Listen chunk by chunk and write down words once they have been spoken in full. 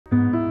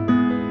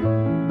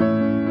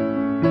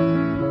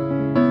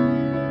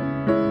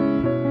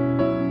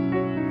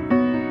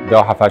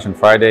Doha Fashion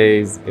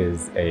Fridays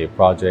is a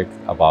project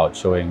about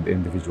showing the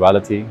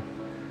individuality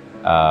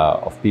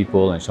of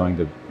people and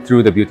showing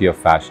through the beauty of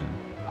fashion.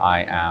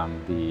 I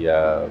am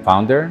the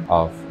founder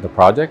of the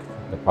project.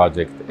 The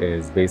project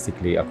is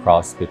basically a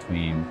cross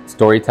between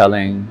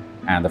storytelling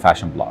and the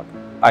fashion blog.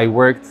 I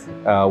worked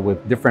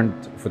with different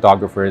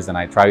photographers and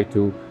I tried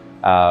to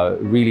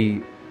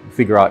really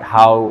figure out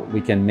how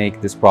we can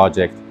make this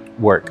project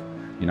work,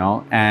 you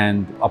know.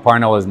 And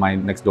Aparna was my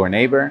next door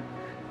neighbor.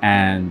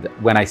 And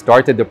when I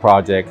started the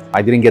project,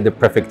 I didn't get the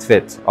perfect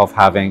fit of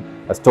having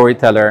a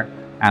storyteller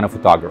and a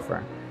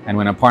photographer. And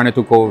when Aparna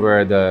took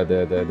over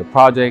the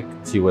project,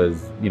 she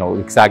was, you know,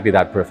 exactly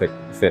that perfect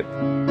fit.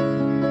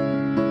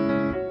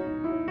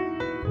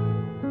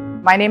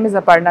 My name is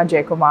Aparna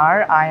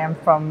Jaikumar. I am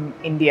from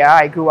India.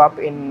 I grew up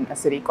in a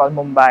city called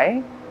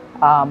Mumbai.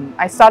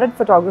 I started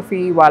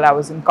photography while I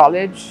was in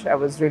college. I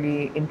was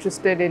really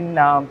interested in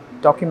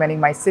documenting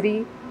my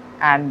city.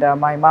 And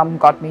my mom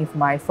got me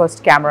my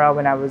first camera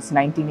when I was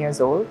 19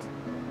 years old.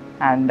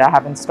 And I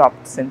haven't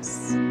stopped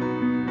since.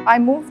 I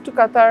moved to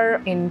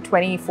Qatar in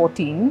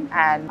 2014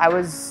 and I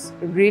was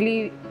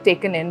really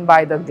taken in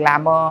by the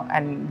glamour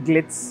and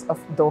glitz of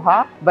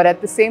Doha. But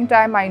at the same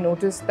time, I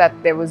noticed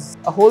that there was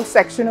a whole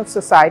section of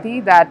society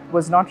that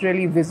was not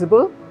really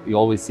visible. You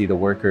always see the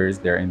workers,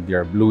 they're in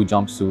their blue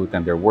jumpsuit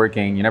and they're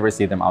working. You never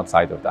see them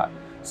outside of that.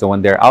 So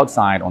when they're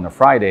outside on a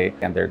Friday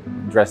and they're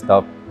dressed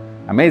up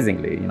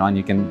amazingly, you know, and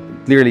you can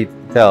clearly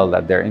tell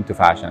that they're into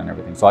fashion and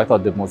everything. So I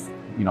thought the most,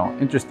 you know,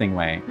 interesting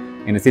way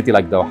in a city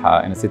like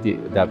Doha, in a city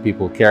that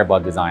people care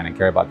about design and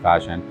care about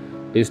fashion,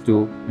 is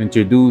to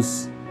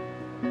introduce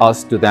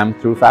us to them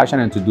through fashion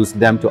and introduce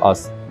them to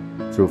us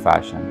through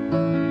fashion.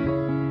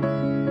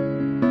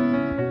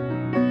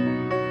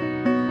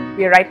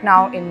 We are right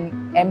now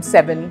in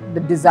M7, the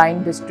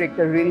design district,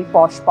 a really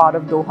posh part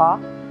of Doha.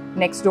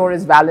 Next door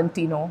is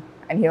Valentino,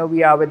 and here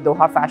we are with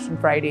Doha Fashion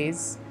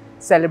Fridays,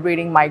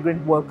 celebrating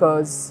migrant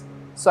workers.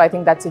 So I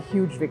think that's a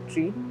huge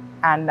victory,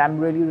 and I'm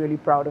really, really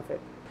proud of it.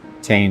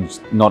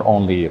 Changed not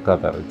only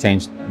Qatar, it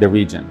changed the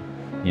region,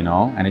 you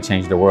know, and it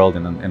changed the world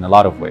in a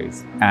lot of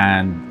ways.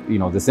 And, you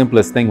know, the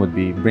simplest thing would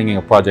be bringing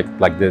a project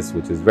like this,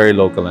 which is very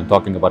local and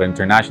talking about an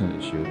international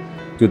issue,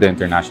 to the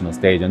international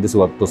stage. And this is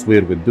what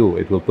تصوير would do.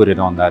 It will put it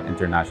on that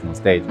international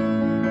stage.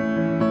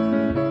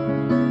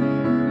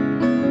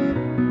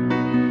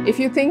 If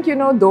you think you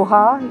know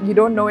Doha, you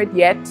don't know it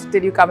yet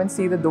till you come and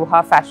see the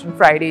Doha Fashion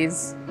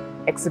Fridays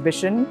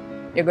exhibition.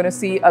 You're going to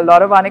see a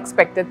lot of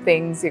unexpected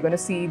things. You're going to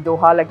see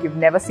Doha like you've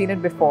never seen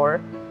it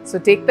before. So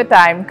take the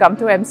time, come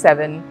to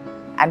M7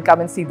 and come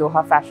and see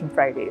Doha Fashion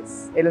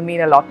Fridays. It'll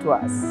mean a lot to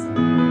us.